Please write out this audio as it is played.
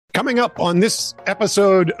Coming up on this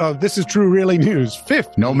episode of This Is True Really News,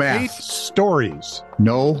 58 No math. stories.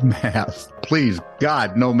 No math. Please,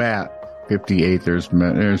 God, no math. 58, there's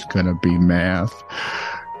going to be math.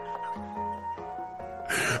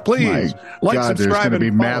 Please, My like, God, there's subscribe, going to be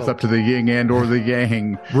and math follow. up to the yin and or the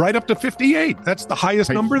yang. Right up to 58. That's the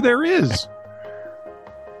highest number there is.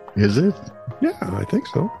 Is it? Yeah, I think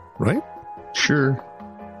so. Right? Sure.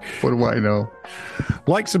 What do I know?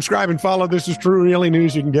 Like, subscribe, and follow This Is True Really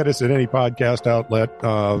News. You can get us at any podcast outlet.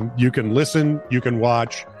 You can listen. You can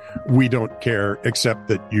watch. We don't care, except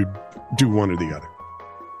that you do one or the other.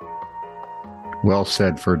 Well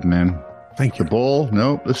said, Ferdinand. Thank The you. bull?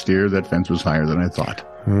 No, the steer. That fence was higher than I thought.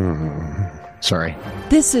 Sorry.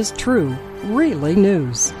 This is True, Really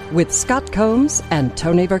News with Scott Combs and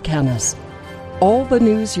Tony Vercanis. All the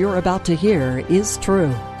news you're about to hear is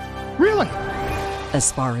true, Really? as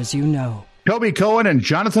far as you know. Toby Cohen and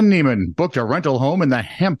Jonathan Neiman booked a rental home in the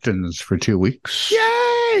Hamptons for 2 weeks.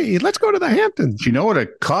 Yay! Let's go to the Hamptons. Do you know what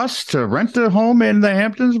it costs to rent a home in the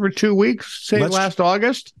Hamptons for 2 weeks, say last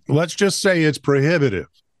August? Let's just say it's prohibitive.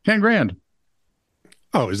 10 grand.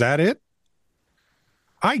 Oh, is that it?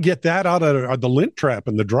 I get that out of the lint trap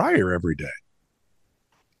in the dryer every day.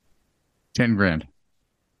 10 grand.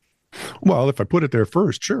 Well, if I put it there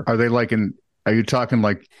first, sure. Are they like are you talking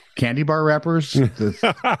like candy bar wrappers?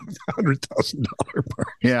 $100,000 bar.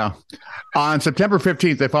 Yeah. On September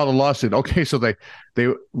 15th, they filed a lawsuit. Okay, so they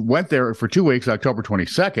went there for 2 weeks, October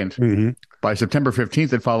 22nd. Mm-hmm. By September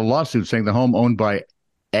 15th, they filed a lawsuit saying the home owned by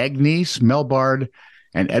Agnes Melbard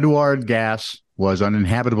and Edouard Gass was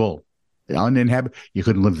uninhabitable. You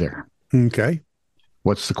couldn't live there. Okay.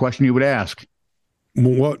 What's the question you would ask?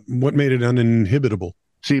 What made it uninhibitable?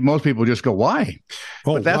 See, most people just go, why?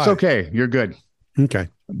 Oh, But that's why? okay. You're good. Okay.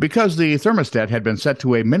 Because the thermostat had been set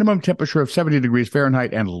to a minimum temperature of 70 degrees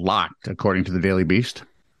Fahrenheit and locked, according to the Daily Beast.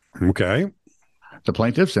 Okay. The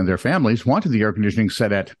plaintiffs and their families wanted the air conditioning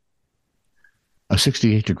set at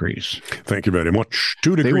 68 degrees. Thank you very much.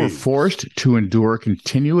 2 They degrees. were forced to endure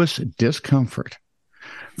continuous discomfort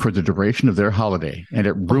for the duration of their holiday, and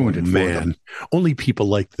it ruined it for them. Only people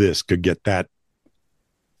like this could get that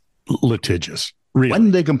litigious. Really?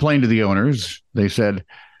 When they complained to the owners, they said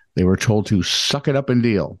they were told to suck it up and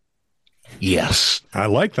deal. Yes, I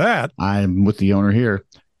like that. I'm with the owner here.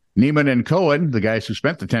 Neiman and Cohen, the guys who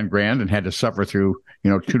spent the 10 grand and had to suffer through,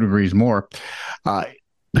 2 degrees more,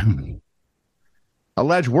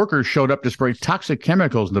 alleged workers showed up to spray toxic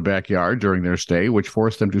chemicals in the backyard during their stay, which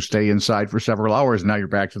forced them to stay inside for several hours. Now you're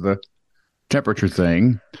back to the temperature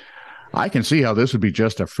thing. I can see how this would be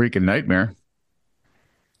just a freaking nightmare.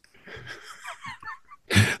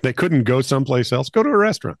 They couldn't go someplace else. Go to a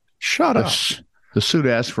restaurant. Shut up. The suit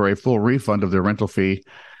asked for a full refund of their rental fee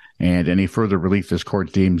and any further relief this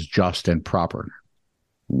court deems just and proper.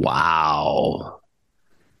 Wow.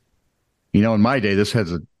 In my day, this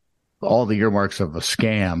has all the earmarks of a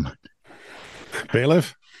scam.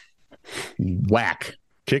 Bailiff, Whack.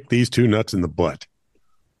 kick these two nuts in the butt.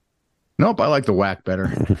 Nope, I like the whack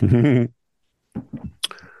better.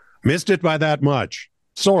 Missed it by that much.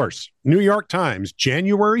 Source, New York Times,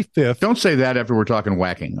 January 5th, Don't say that after we're talking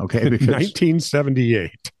whacking, okay? Because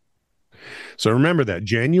 1978. So remember that,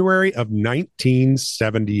 January of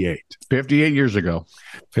 1978. 58 years ago.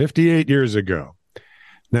 58 years ago.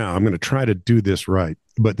 Now, I'm going to try to do this right,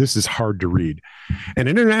 but this is hard to read. An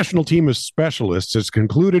international team of specialists has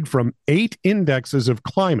concluded from 8 indexes of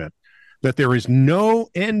climate that there is no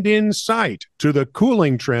end in sight to the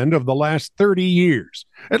cooling trend of the last 30 years,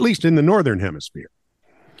 at least in the Northern Hemisphere.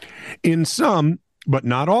 In some, but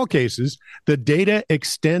not all cases, the data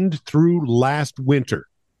extend through last winter.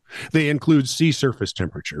 They include sea surface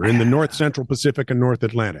temperature in the North Central Pacific and North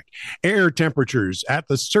Atlantic, air temperatures at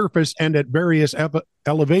the surface and at various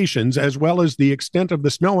elevations, as well as the extent of the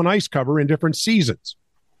snow and ice cover in different seasons.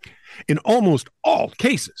 In almost all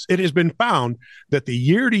cases, it has been found that the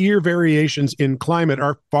year-to-year variations in climate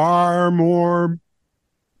are far more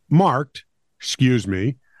marked,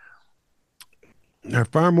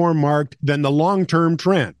 than the long-term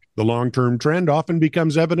trend. The long-term trend often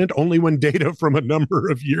becomes evident only when data from a number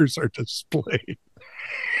of years are displayed.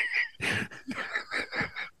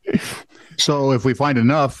 So if we find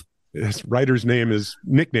enough, His writer's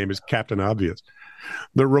nickname is Captain Obvious.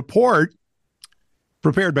 The report,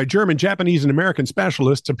 prepared by German, Japanese, and American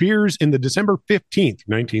specialists, appears in the December 15th,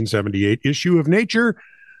 1978 issue of Nature,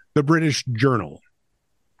 the British Journal.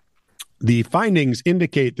 The findings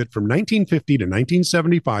indicate that from 1950 to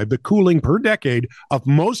 1975, the cooling per decade of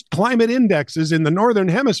most climate indexes in the Northern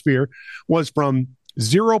Hemisphere was from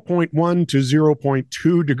 0.1 to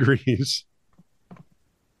 0.2 degrees.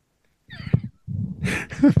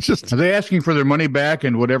 Just, Are they asking for their money back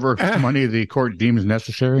and whatever money the court deems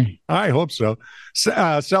necessary? I hope so.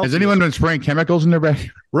 Has anyone been spraying chemicals in their back?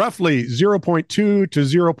 Roughly 0.2 to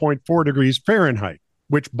 0.4 degrees Fahrenheit,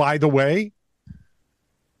 which, by the way,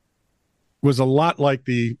 was a lot like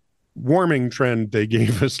the warming trend they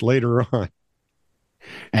gave us later on.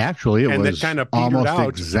 Actually, it was kind of almost out.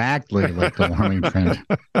 Exactly like the warming trend.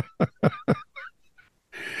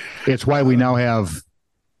 It's why we now have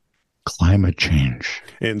climate change.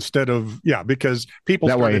 Instead of, because people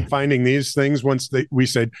That started way. finding these things once we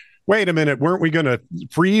said, wait a minute, weren't we going to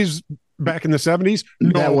freeze back in the 70s?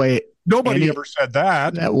 No, That way, nobody ever said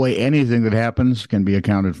that. that way, anything that happens can be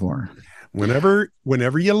accounted for. Whenever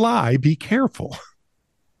you lie, be careful.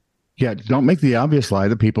 Yeah, don't make the obvious lie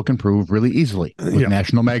that people can prove really easily with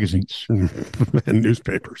national magazines and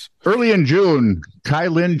newspapers. Early in June, Kai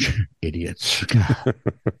Lynch, idiots.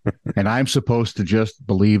 And I'm supposed to just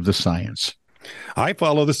believe the science. I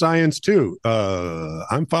follow the science too.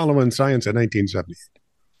 I'm following science in 1978.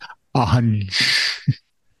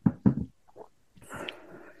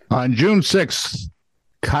 On June 6th,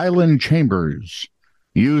 Kylan Chambers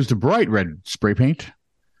used bright red spray paint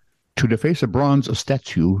to deface a bronze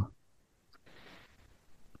statue.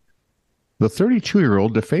 The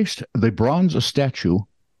 32-year-old defaced the bronze statue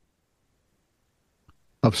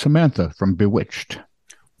of Samantha from Bewitched.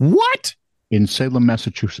 What? In Salem,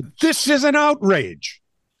 Massachusetts. This is an outrage.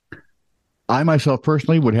 I myself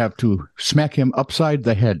personally would have to smack him upside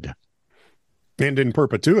the head. And in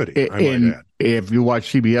perpetuity, I might add. If you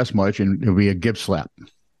watch CBS much, and it'll be a Gibbs slap.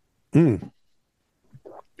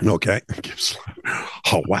 Okay. Gibbs slap.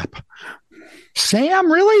 Oh, whap.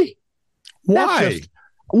 Sam, really? Why?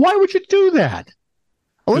 Why would you do that?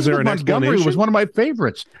 Is there Elizabeth an Montgomery explanation? was one of my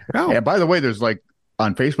favorites. Oh. And by the way, there's on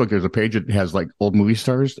Facebook, there's a page that has old movie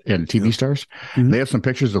stars and TV stars. Mm-hmm. They have some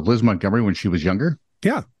pictures of Liz Montgomery when she was younger.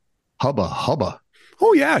 Yeah. Hubba.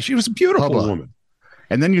 Oh, yeah. She was a beautiful Hubba. woman.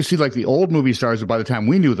 And then you see the old movie stars that by the time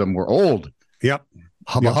we knew them were old. Yep.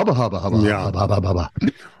 Hubba.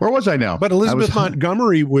 Where was I now? But Elizabeth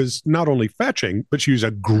Montgomery was not only fetching, but she was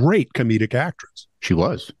a great comedic actress. She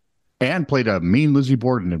was. And played a mean Lizzie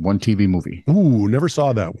Borden in one TV movie. Ooh, never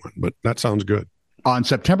saw that one, but that sounds good. On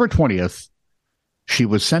September 20th, she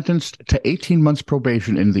was sentenced to 18 months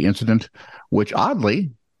probation in the incident, which oddly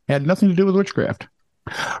had nothing to do with witchcraft.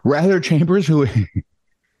 Rather, Chambers, who is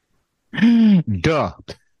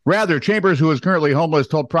currently homeless,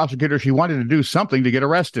 told prosecutors she wanted to do something to get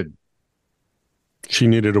arrested. She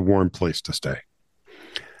needed a warm place to stay.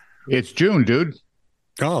 It's June, dude.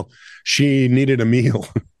 Oh, she needed a meal.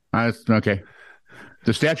 Okay.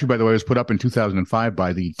 The statue, by the way, was put up in 2005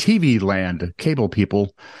 by the TV Land cable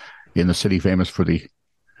people in the city famous for the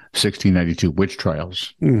 1692 witch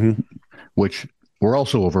trials, which were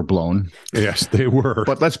also overblown. Yes, they were.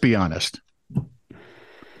 But let's be honest.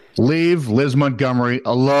 Leave Liz Montgomery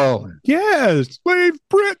alone. Yes, leave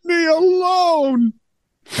Brittany alone.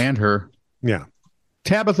 And her. Yeah.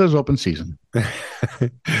 Tabitha's open season.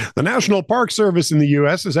 The National Park Service in the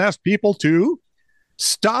U.S. has asked people to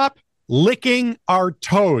stop licking our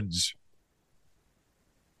toads.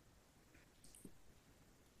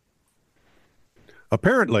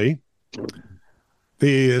 Apparently,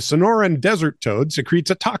 the Sonoran desert toad secretes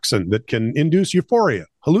a toxin that can induce euphoria,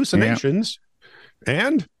 hallucinations,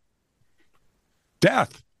 and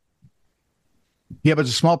death. Yeah, but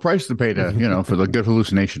it's a small price to pay to, for the good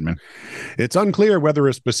hallucination, man. It's unclear whether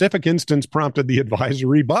a specific instance prompted the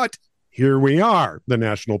advisory, but here we are, the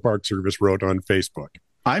National Park Service wrote on Facebook.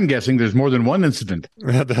 I'm guessing there's more than one incident.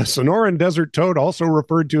 The Sonoran desert toad, also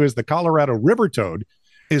referred to as the Colorado River toad,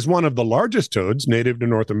 is one of the largest toads native to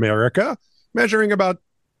North America, measuring about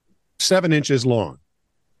 7 inches long.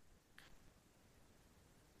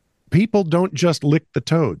 People don't just lick the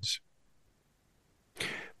toads.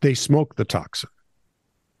 They smoke the toxin.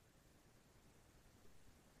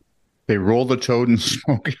 They roll the toad and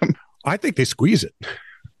smoke him. I think they squeeze it.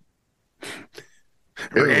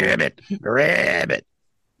 Grab it.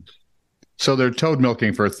 So they're toad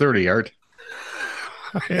milking for 30, Art.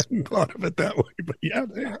 I hadn't thought of it that way, but yeah,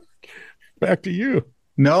 they are. Back to you.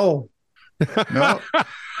 No.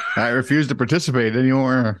 I refuse to participate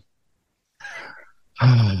anymore.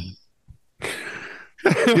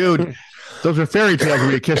 Dude, those are fairy tales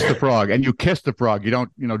where you kiss the frog, and you kiss the frog. You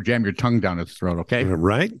don't, jam your tongue down its throat, okay?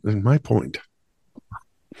 Right? That's my point.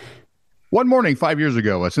 One morning, 5 years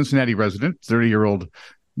ago, a Cincinnati resident, 30-year-old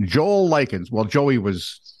Joel Likens. Well, Joey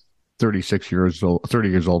was 30 years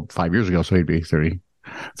old 5 years ago, so he'd be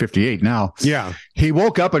 58 now. Yeah. He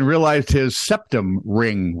woke up and realized his septum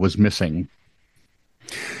ring was missing.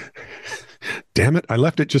 Damn it. I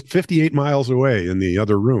left it just 58 miles away in the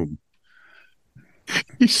other room.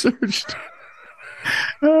 He searched.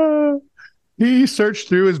 He searched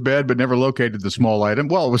through his bed, but never located the small item.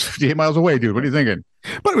 Well, it was 58 miles away, dude. What are you thinking?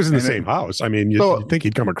 But it was in the same house. I mean, you'd think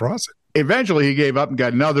he'd come across it. Eventually, he gave up and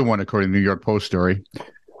got another one, according to the New York Post story.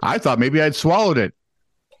 I thought maybe I'd swallowed it.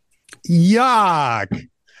 Yuck.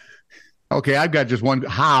 Okay, I've got just one.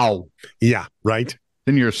 How? Yeah, right. It's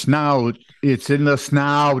in your snout. It's in the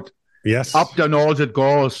snout. Yes. Up the nose it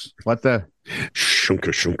goes. What the? Shunka,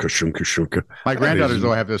 shunka, shunka, shunka. My granddaughters,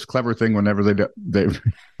 though, have this clever thing whenever they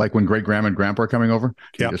like when great grandma and grandpa are coming over,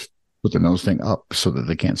 they just put the nose thing up so that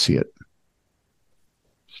they can't see it.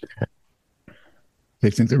 They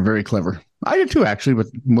think they're very clever. I did too, actually, but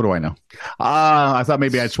what do I know? I thought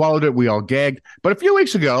maybe I'd swallowed it. We all gagged. But a few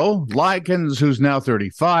weeks ago, Likens, who's now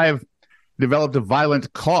 35, developed a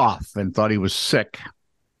violent cough and thought he was sick.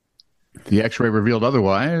 The x-ray revealed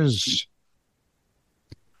otherwise.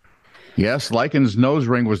 Yes, Likens' nose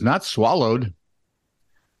ring was not swallowed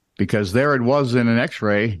because there it was in an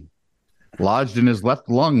x-ray lodged in his left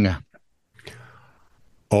lung.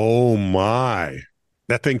 Oh, my.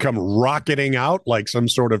 That thing come rocketing out like some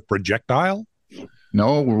sort of projectile?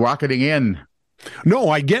 No, rocketing in. No,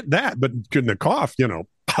 I get that, but couldn't the cough,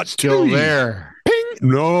 still there. Ping!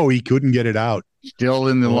 No, he couldn't get it out. Still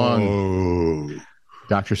in the lung.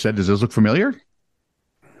 Doctor said, does this look familiar?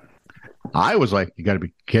 I was like, you got to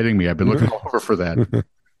be kidding me. I've been looking all over for that.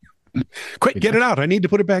 Quick, get it out. I need to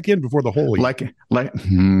put it back in before the hole.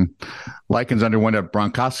 Likens underwent a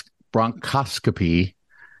bronchoscopy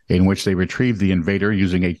in which they retrieved the invader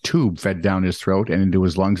using a tube fed down his throat and into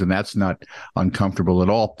his lungs, and that's not uncomfortable at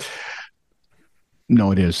all.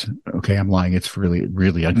 No, it is. Okay, I'm lying. It's really,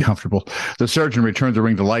 really uncomfortable. The surgeon returned the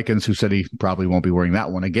ring to Likens, who said he probably won't be wearing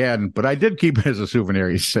that one again, but I did keep it as a souvenir,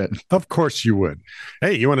 he said. Of course you would.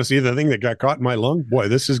 Hey, you want to see the thing that got caught in my lung? Boy,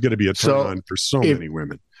 this is going to be a turn on for so many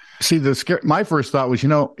women. See, my first thought was, if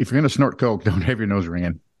you're going to snort coke, don't have your nose ring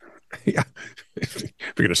in. Yeah, if you're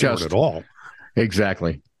going to snort at all.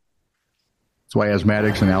 Exactly. That's why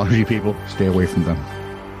asthmatics and allergy people, stay away from them.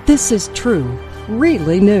 This is true,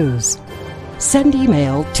 really news. Send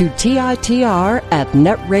email to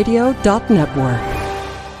TITR@netradio.network.